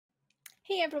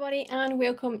Hey everybody and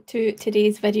welcome to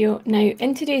today's video. Now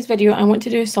in today's video I want to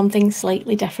do something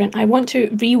slightly different. I want to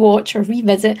rewatch or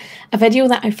revisit a video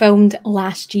that I filmed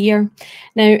last year.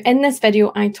 Now in this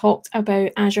video I talked about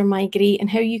Azure Migrate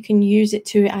and how you can use it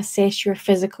to assess your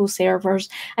physical servers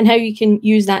and how you can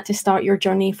use that to start your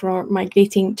journey for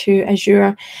migrating to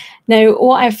Azure. Now,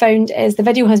 what I've found is the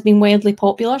video has been wildly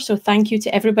popular, so thank you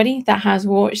to everybody that has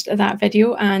watched that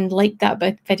video and liked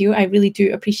that video. I really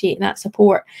do appreciate that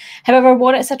support. However,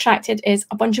 what it's attracted is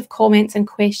a bunch of comments and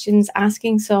questions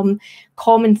asking some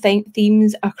common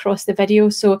themes across the video.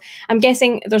 So I'm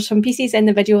guessing there's some pieces in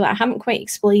the video that I haven't quite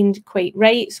explained quite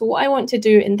right. So what I want to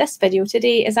do in this video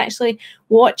today is actually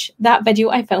watch that video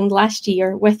I filmed last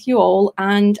year with you all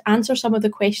and answer some of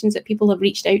the questions that people have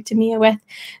reached out to me with.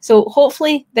 So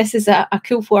hopefully this is a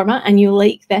cool format and you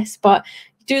like this, but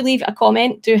do leave a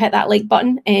comment, do hit that like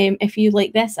button if you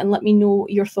like this, and let me know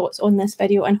your thoughts on this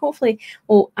video, and hopefully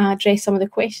we'll address some of the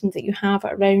questions that you have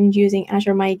around using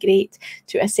Azure Migrate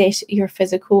to assess your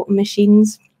physical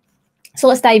machines. So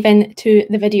let's dive into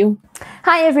the video.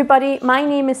 Hi everybody, my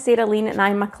name is Sarah Lean and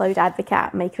I'm a cloud advocate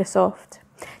at Microsoft.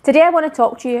 Today I want to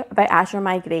talk to you about Azure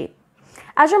Migrate.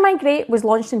 Azure Migrate was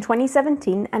launched in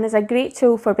 2017 and is a great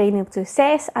tool for being able to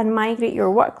assess and migrate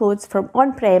your workloads from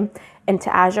on-prem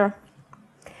into Azure.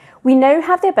 We now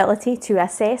have the ability to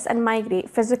assess and migrate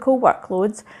physical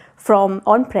workloads from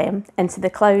on-prem into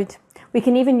the cloud. We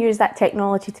can even use that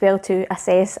technology to be able to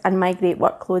assess and migrate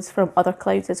workloads from other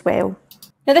clouds as well.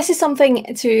 Now, this is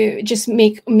something to just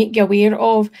make you aware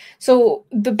of. So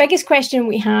the biggest question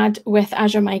we had with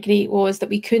Azure Migrate was that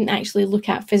we couldn't actually look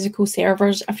at physical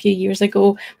servers a few years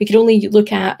ago. We could only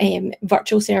look at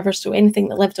virtual servers, so anything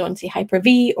that lived on, say,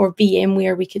 Hyper-V or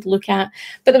VMware we could look at.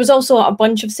 But there was also a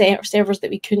bunch of servers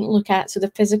that we couldn't look at, so the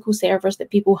physical servers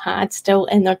that people had still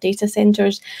in their data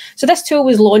centers. So this tool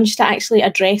was launched to actually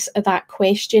address that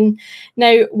question.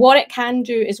 Now, what it can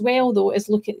do as well, though, is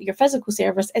look at your physical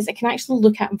servers, is it can actually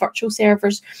look at virtual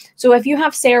servers. So if you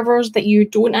have servers that you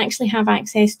don't actually have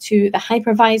access to the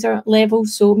hypervisor level,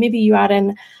 so maybe you are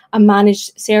in a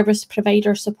managed service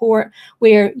provider support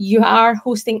where you are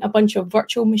hosting a bunch of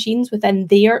virtual machines within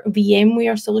their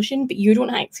VMware solution, but you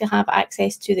don't actually have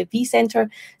access to the vCenter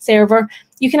server,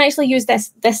 you can actually use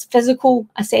this physical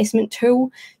assessment tool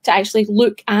to actually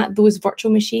look at those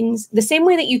virtual machines the same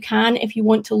way that you can if you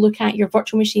want to look at your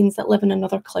virtual machines that live in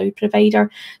another cloud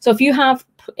provider. So if you have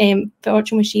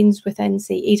virtual machines within,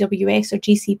 say, AWS or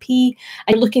GCP,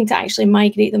 and you're looking to actually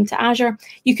migrate them to Azure,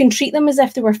 you can treat them as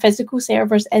if they were physical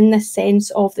servers in this sense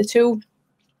of the tool,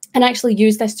 and actually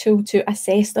use this tool to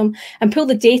assess them and pull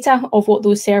the data of what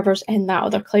those servers in that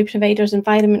other cloud provider's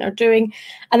environment are doing,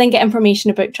 and then get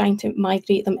information about trying to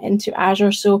migrate them into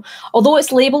Azure. So although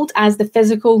it's labeled as the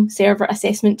physical server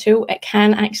assessment tool, it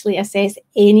can actually assess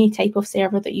any type of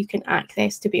server that you can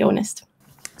access, to be honest.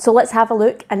 So let's have a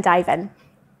look and dive in.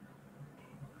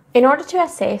 In order to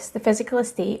assess the physical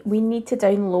estate, we need to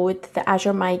download the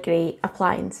Azure Migrate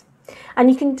appliance. And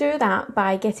you can do that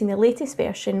by getting the latest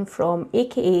version from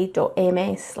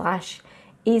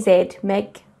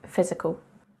aka.ms/azmig-physical.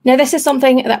 Now, this is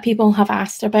something that people have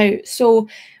asked about. So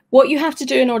what you have to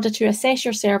do in order to assess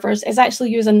your servers is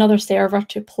actually use another server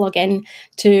to plug in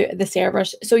to the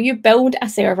servers. So you build a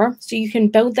server, so you can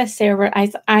build this server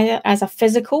as a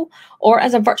physical or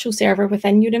as a virtual server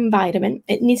within your environment.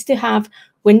 It needs to have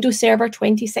Windows Server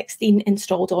 2016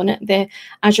 installed on it. The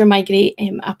Azure Migrate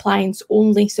appliance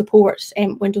only supports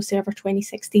Windows Server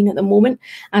 2016 at the moment,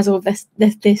 as of this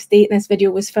date this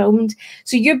video was filmed.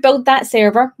 So you build that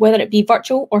server, whether it be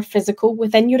virtual or physical,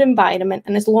 within your environment,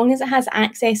 and as long as it has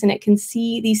access and it can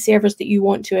see these servers that you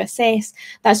want to assess,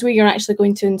 that's where you're actually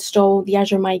going to install the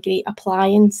Azure Migrate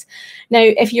appliance. Now,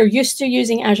 if you're used to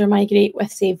using Azure Migrate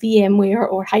with, say, VMware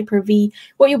or Hyper-V,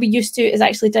 what you'll be used to is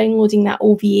actually downloading that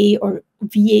OVA or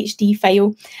VHD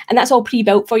file, and that's all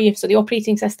pre-built for you. So the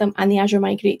operating system and the Azure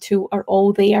Migrate tool are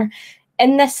all there.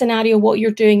 In this scenario, what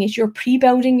you're doing is you're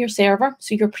pre-building your server.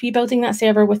 So you're pre-building that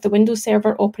server with the Windows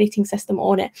Server operating system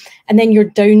on it, and then you're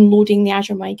downloading the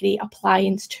Azure Migrate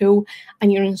appliance tool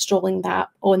and you're installing that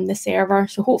on the server.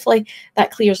 So hopefully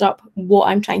that clears up what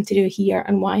I'm trying to do here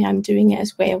and why I'm doing it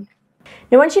as well.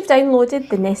 Now, once you've downloaded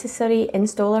the necessary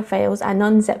installer files and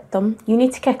unzipped them, you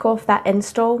need to kick off that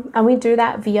install, and we do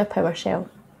that via PowerShell.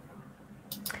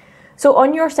 So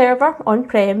on your server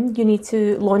on-prem, you need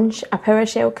to launch a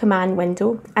PowerShell command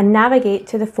window and navigate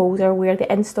to the folder where the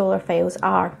installer files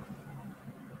are.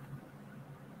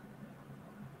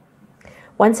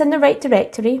 Once in the right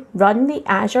directory, run the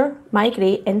Azure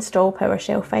Migrate install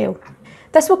PowerShell file.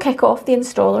 This will kick off the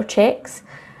installer checks,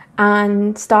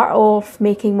 and start off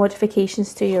making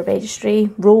modifications to your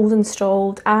registry, roles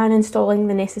installed, and installing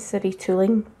the necessary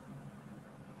tooling.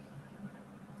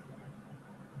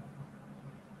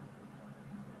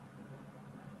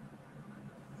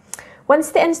 Once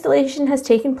the installation has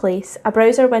taken place, a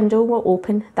browser window will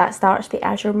open that starts the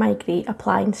Azure Migrate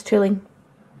appliance tooling.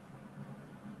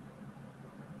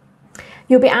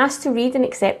 You'll be asked to read and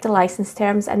accept the license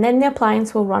terms, and then the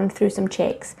appliance will run through some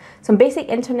checks, some basic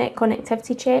internet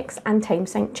connectivity checks and time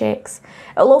sync checks.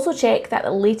 It'll also check that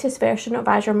the latest version of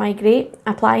Azure Migrate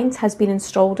appliance has been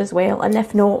installed as well, and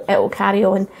if not, it will carry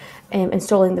on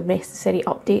installing the necessary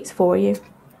updates for you.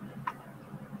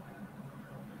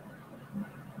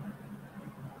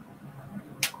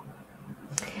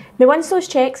 Now, once those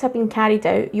checks have been carried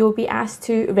out, you'll be asked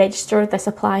to register this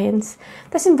appliance.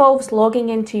 This involves logging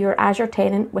into your Azure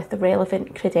tenant with the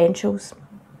relevant credentials.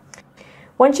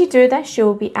 Once you do this,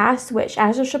 you'll be asked which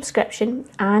Azure subscription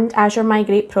and Azure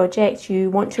Migrate project you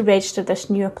want to register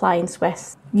this new appliance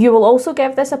with. You will also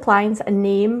give this appliance a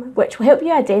name, which will help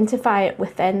you identify it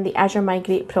within the Azure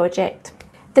Migrate project.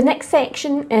 The next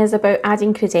section is about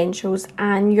adding credentials,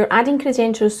 and you're adding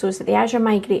credentials so that the Azure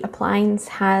Migrate appliance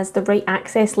has the right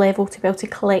access level to be able to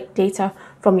collect data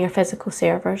from your physical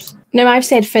servers. Now, I've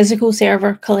said physical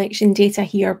server collection data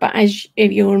here, but as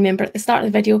if you'll remember at the start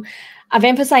of the video, I've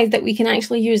emphasised that we can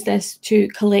actually use this to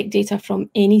collect data from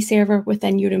any server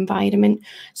within your environment.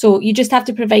 So you just have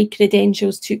to provide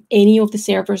credentials to any of the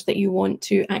servers that you want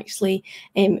to actually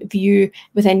view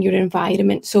within your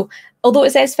environment. So although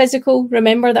it says physical,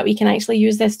 remember that we can actually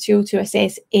use this tool to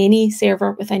assess any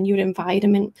server within your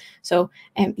environment. So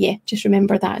yeah, just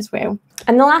remember that as well.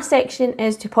 And the last section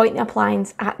is to point the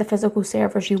appliance at the physical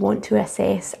servers you want to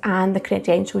assess and the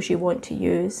credentials you want to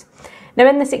use. Now,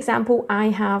 in this example, I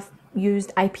have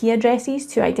used IP addresses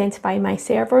to identify my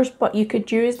servers, but you could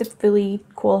use the fully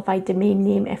qualified domain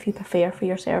name if you prefer for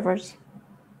your servers.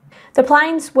 The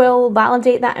appliance will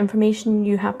validate that information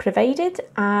you have provided,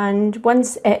 and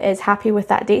once it is happy with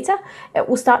that data, it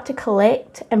will start to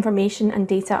collect information and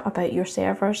data about your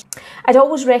servers. I'd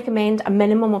always recommend a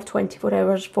minimum of 24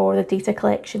 hours for the data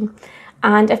collection,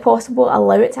 and if possible,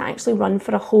 allow it to actually run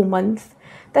for a whole month.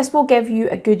 This will give you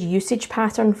a good usage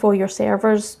pattern for your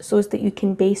servers so that you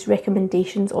can base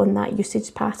recommendations on that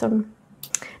usage pattern.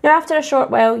 Now, after a short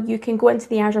while, you can go into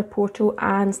the Azure portal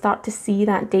and start to see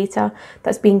that data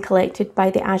that's being collected by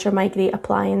the Azure Migrate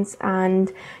appliance,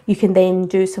 and you can then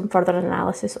do some further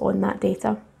analysis on that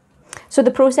data. So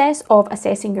the process of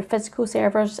assessing your physical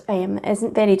servers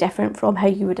isn't very different from how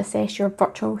you would assess your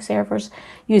virtual servers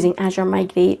using Azure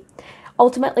Migrate.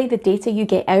 Ultimately, the data you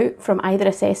get out from either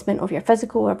assessment of your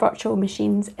physical or virtual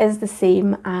machines is the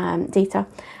same data,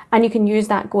 and you can use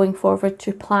that going forward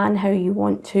to plan how you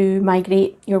want to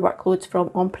migrate your workloads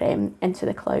from on-prem into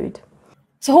the cloud.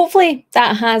 So hopefully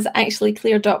that has actually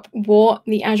cleared up what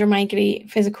the Azure Migrate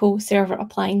physical server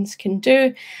appliance can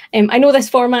do. I know this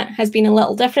format has been a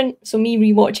little different, so me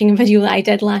rewatching a video that I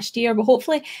did last year, but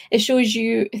hopefully it shows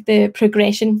you the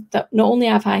progression that not only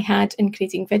have I had in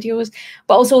creating videos,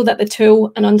 but also that the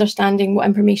tool and understanding what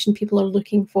information people are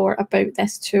looking for about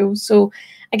this tool. So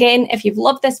again, if you've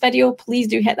loved this video, please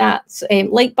do hit that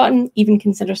like button, even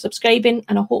consider subscribing,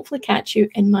 and I'll hopefully catch you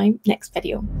in my next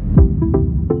video.